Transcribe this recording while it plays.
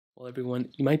Well, everyone,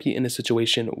 you might be in a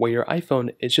situation where your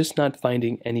iPhone is just not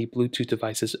finding any Bluetooth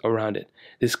devices around it.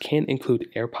 This can include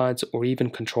AirPods or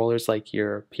even controllers like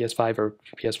your PS5 or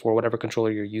PS4, whatever controller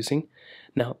you're using.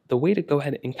 Now, the way to go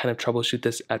ahead and kind of troubleshoot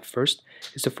this at first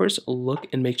is to first look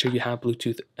and make sure you have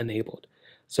Bluetooth enabled.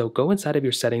 So go inside of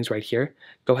your settings right here,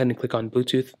 go ahead and click on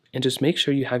Bluetooth, and just make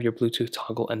sure you have your Bluetooth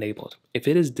toggle enabled. If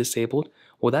it is disabled,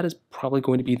 well, that is probably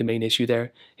going to be the main issue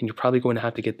there, and you're probably going to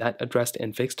have to get that addressed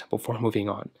and fixed before moving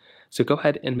on. So go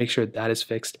ahead and make sure that is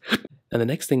fixed. And the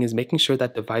next thing is making sure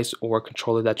that device or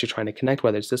controller that you're trying to connect,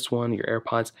 whether it's this one, your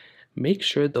AirPods, make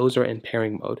sure those are in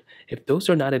pairing mode. If those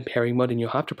are not in pairing mode, and you'll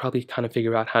have to probably kind of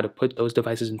figure out how to put those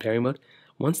devices in pairing mode,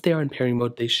 once they are in pairing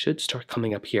mode, they should start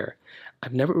coming up here.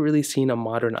 I've never really seen a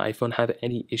modern iPhone have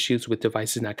any issues with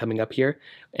devices not coming up here,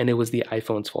 and it was the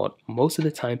iPhone's fault. Most of the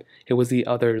time, it was the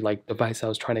other device I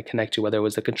was trying to connect to, whether it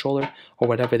was the controller or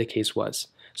whatever the case was.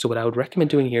 So what I would recommend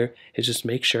doing here is just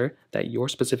make sure that your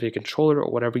specific controller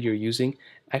or whatever you're using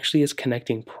actually is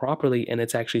connecting properly and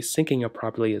it's actually syncing up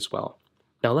properly as well.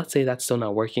 Now let's say that's still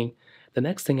not working. The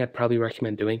next thing I'd probably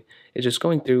recommend doing is just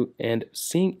going through and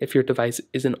seeing if your device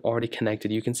isn't already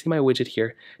connected. You can see my widget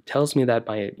here tells me that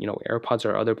my AirPods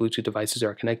or other Bluetooth devices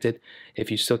are connected. If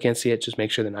you still can't see it, just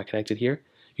make sure they're not connected here.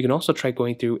 You can also try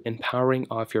going through and powering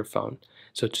off your phone.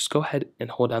 So just go ahead and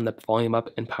hold down the volume up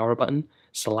and power button,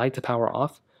 slide to power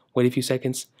off, wait a few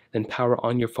seconds, then power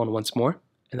on your phone once more.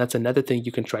 And that's another thing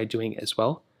you can try doing as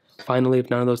well. Finally, if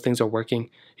none of those things are working,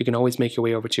 you can always make your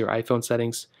way over to your iPhone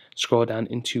settings, scroll down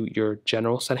into your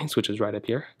general settings, which is right up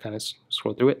here, kind of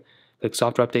scroll through it, click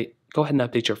software update, go ahead and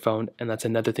update your phone, and that's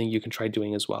another thing you can try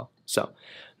doing as well. So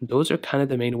those are kind of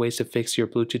the main ways to fix your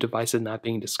Bluetooth devices not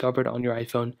being discovered on your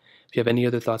iPhone. If you have any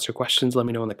other thoughts or questions, let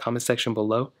me know in the comment section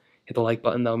below. Hit the like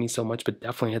button, that would mean so much, but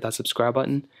definitely hit that subscribe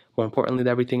button. More importantly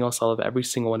than everything else, I love every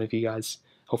single one of you guys.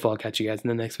 Hopefully I'll catch you guys in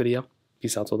the next video.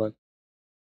 Peace out till then.